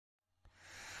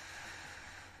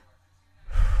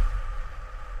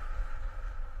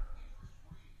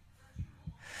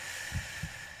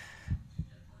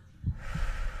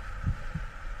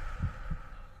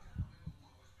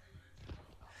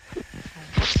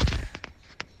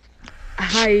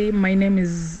Hi, my name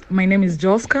is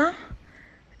Joska,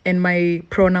 and my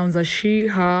pronouns are she,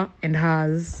 her, and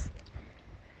hers.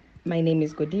 My name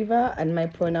is Godiva, and my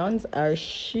pronouns are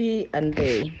she and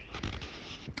they.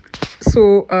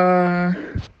 So,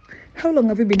 how long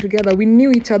have we been together? We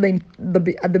knew each other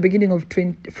at the beginning of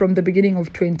from the beginning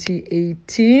of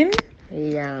 2018,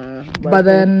 Yeah, but but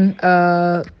then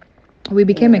we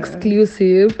became yeah,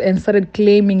 exclusive and started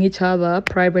claiming each other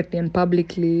privately and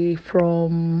publicly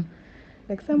from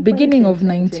like some point beginning in of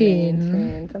 19,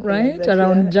 2019, something like right? that. Yeah,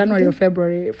 Around we January or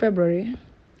didn't. February.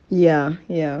 Yeah,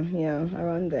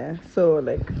 around there. So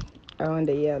like around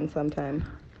a year and sometime.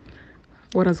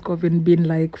 What has COVID been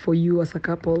like for you as a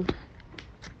couple?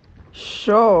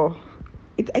 Sure.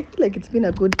 I feel like it's been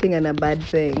a good thing and a bad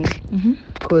thing. Mm-hmm.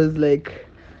 Cause like,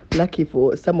 lucky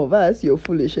for some of us, you're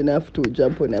foolish enough to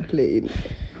jump on a plane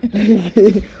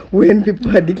when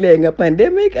people are declaring a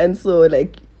pandemic, and so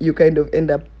like you kind of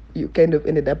ended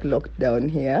up locked down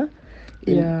here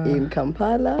Yeah. in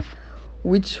Kampala,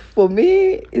 which for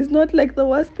me is not like the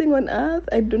worst thing on earth.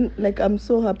 I don't like. I'm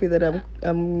so happy that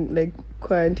I'm like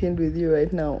quarantined with you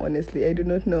right now. Honestly, I do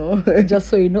not know. Just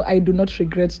so you know, I do not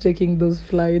regret taking those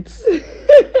flights.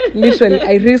 Literally,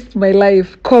 I risked my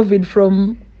life. COVID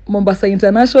from Mombasa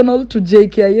International to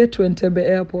JKIA to Entebbe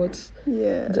Airport.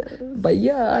 Yes. But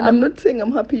yeah, And I'm not saying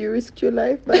I'm happy you risked your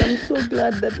life, but I'm so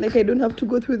glad that like I don't have to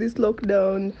go through this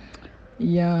lockdown.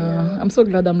 yeah, Yeah. I'm so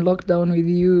glad I'm locked down with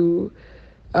you.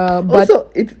 But Also,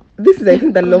 this is I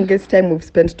think the longest time we've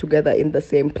spent together in the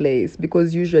same place,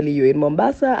 because usually you're in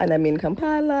Mombasa and I'm in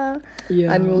Kampala, and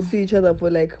yeah, we'll see each other for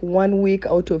like 1 week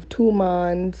out of 2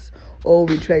 months, or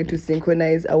we try to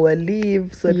synchronize our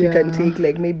leave so that we can yeah, take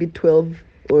like maybe 12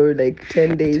 or like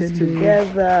 10 days 10 days.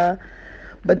 together.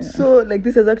 But Yeah, so like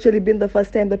this has actually been the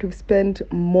first time that we've spent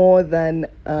more than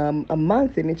a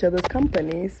month in each other's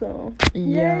company. So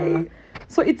yeah. yay.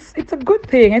 So it's a good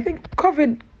thing. I think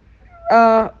COVID.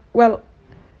 Well,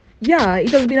 yeah, it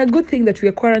has been a good thing that we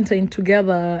are quarantined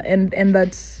together, and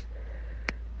that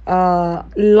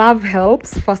love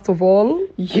helps. First of all,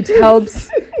 it Yes. helps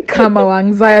calm our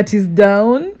anxieties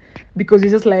down, because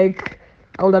it's just like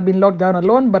I would have been locked down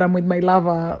alone, but I'm with my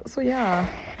lover. So yeah,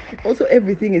 Also,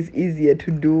 everything is easier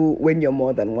to do when you're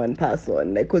more than one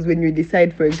person. Like, because when you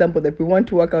decide, for example, that we want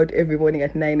to work out every morning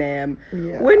at 9 a.m., when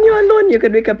yeah. you're alone, you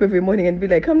can wake up every morning and be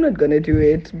like, I'm not going to do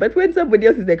it. But when somebody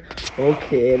else is like,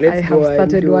 okay, I let's have go and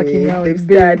started do working it, out, they've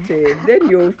babe. started, then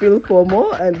you'll feel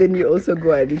FOMO, and then you also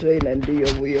go and join and do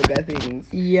your yoga things.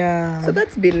 So Yeah.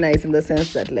 that's been nice in the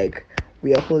sense that, like,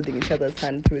 we are holding each other's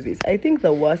hand through this. I think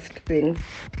the worst thing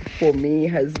for me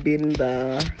has been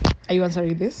the Are you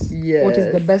answering this? What is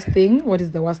the yes. best thing? What is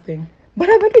the worst thing? But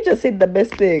I've only just said the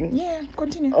best thing. Yeah,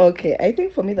 continue. Okay, I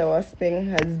think for me the worst thing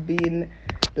has been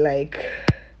like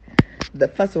the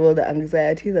first of all the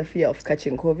anxiety, the fear of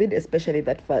catching COVID, especially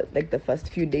like the first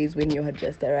few days when you had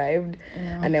just arrived,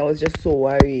 Yeah. and I was just so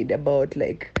worried about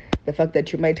like the fact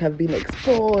that you might have been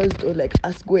exposed, or like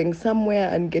us going somewhere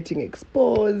and getting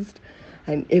exposed.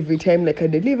 And every time like a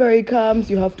delivery comes,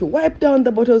 you have to wipe down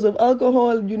the bottles of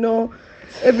alcohol,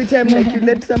 every time like you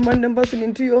let some random person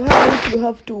into your house, you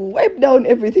have to wipe down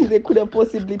everything they could have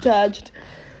possibly touched.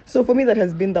 So for me, that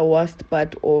has been the worst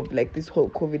part of like this whole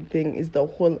COVID thing, is the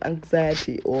whole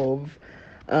anxiety of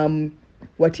um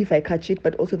what if I catch it,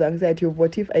 but also the anxiety of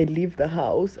what if I leave the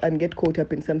house and get caught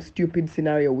up in some stupid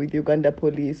scenario with Uganda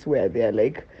police where they're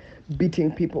like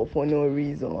beating people for no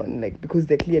reason, like because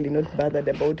they're clearly not bothered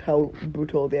about how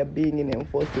brutal they're being in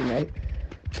enforcing.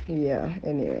 Yeah,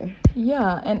 anyway.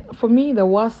 Yeah, and for me, the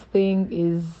worst thing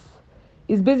is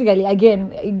basically,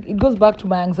 again, it goes back to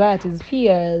my anxieties,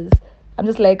 fears. I'm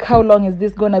just like, how long is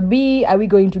this gonna be? Are we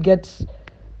going to get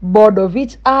bored of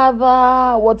each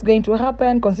other? What's going to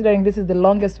happen? Considering this is the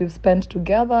longest we've spent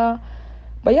together.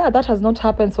 But yeah, that has not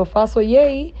happened so far. So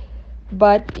yay!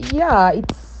 But yeah,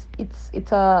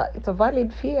 it's a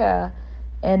valid fear,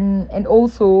 and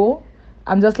also,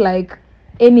 I'm just like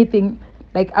anything.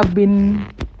 Like I've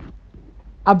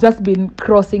just been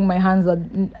crossing my hands that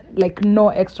like no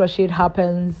extra shit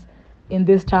happens in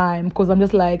this time, because I'm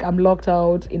just like I'm locked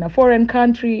out in a foreign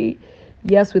country,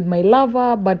 yes, with my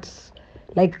lover, but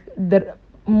like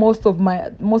most of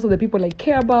the people I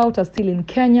care about are still in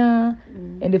Kenya,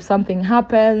 and if something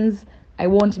happens, I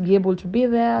won't be able to be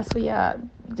there. So yeah,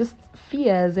 just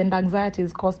fears and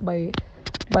anxieties caused by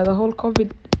the whole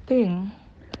COVID thing.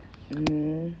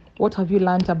 Mm, What have you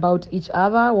learned about each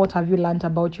other? What have you learned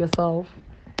about yourself?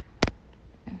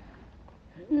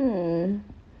 hmm.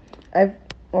 I've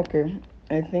okay.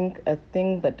 I think a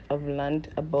thing that I've learned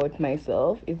about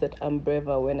myself is that I'm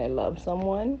braver when I love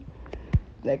someone.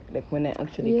 Like when I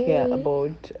actually care Yay.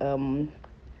 about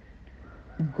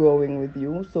growing with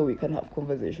you, so we can have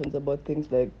conversations about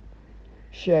things like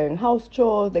sharing house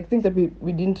chores, like things that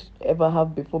we didn't ever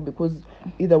have before, because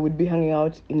either we'd be hanging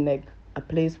out in like a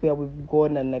place where we've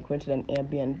gone and like rented an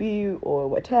Airbnb or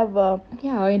whatever.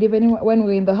 Yeah, and even when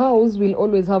we're in the house, we'll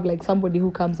always have like somebody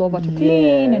who comes over to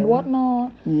clean and Yeah.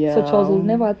 whatnot. Yeah. So chores was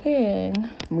never a thing.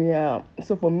 Yeah.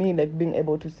 So for me, like being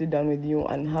able to sit down with you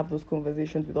and have those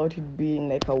conversations without it being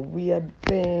like a weird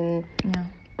thing, Yeah.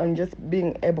 and just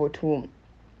being able to,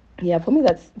 yeah, for me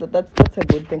that's a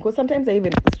good thing, because sometimes I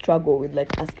even struggle with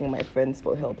like asking my friends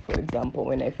for help, for example,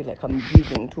 when I feel like I'm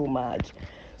giving too much.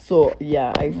 So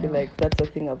yeah, I feel like that's a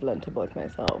thing I've learned about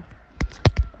myself.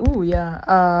 Oh yeah,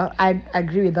 I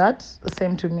agree with that.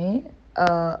 Same to me.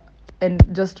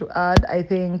 And just to add, I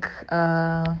think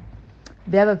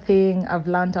the other thing I've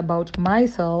learned about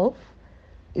myself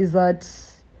is that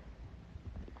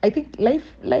I think life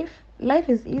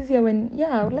is easier when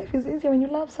life is easier when you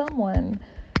love someone,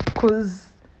 cause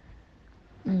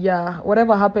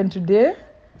whatever happened today,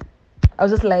 I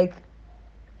was just like,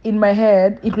 in my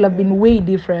head it would have been way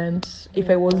different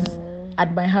if I was at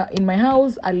in my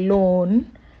house alone.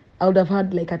 I would have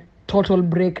had like a total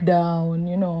breakdown,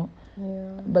 Yeah.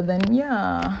 But then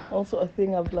Also, a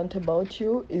thing I've learned about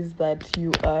you is that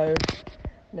you are,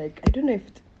 like, I don't know if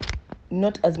it's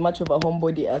not as much of a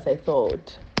homebody as I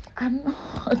thought. I'm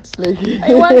not. Like,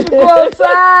 I want to go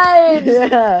outside.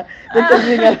 Yeah,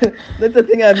 that's the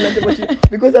thing I've learned about you,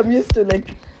 because I'm used to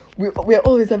like we're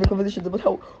always having conversations about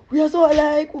how we are so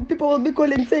alike. People will be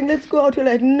calling saying let's go out. You're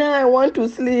like, nah, I want to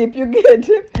sleep. You get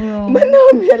it? Yeah. But now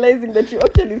I'm realizing that you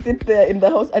actually sit there in the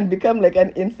house and become like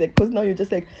an insect, because now you're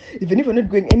just like, even if we're not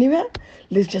going anywhere,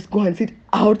 let's just go and sit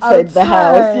outside the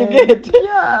house. You get it?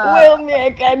 Yeah. Well, me,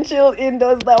 I can chill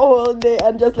indoors the whole day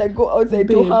and just like go outside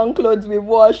to Babe, hang clothes we've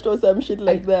washed or some shit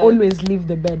like I that. always leave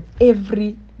the bed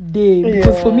every day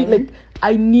because for me, Yeah. like,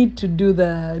 I need to do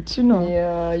that,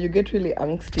 Yeah, you get really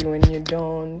angsty when you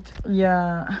don't.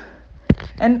 Yeah.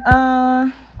 And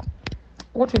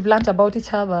what we've learned about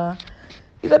each other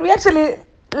is that we actually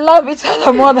love each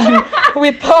other more than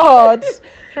we thought. Also,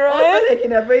 Right? like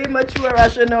in a very mature,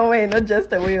 rational way, not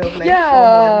just a way of like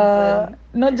Yeah. hormones.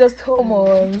 Not just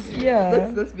hormones. Yeah.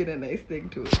 That's been a nice thing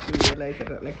to realize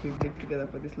that like we've lived together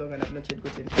for this long and I've not yet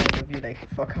gotten tired of you. Like,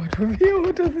 fuck out of you.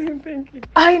 What was you thinking?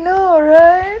 I know,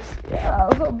 right? Yeah.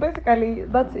 So basically,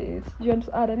 that's it. Do you want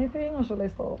to add anything or shall I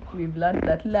stop? We've learned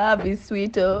that love is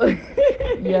sweet. Oh.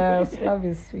 Yes, love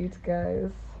is sweet,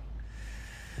 guys.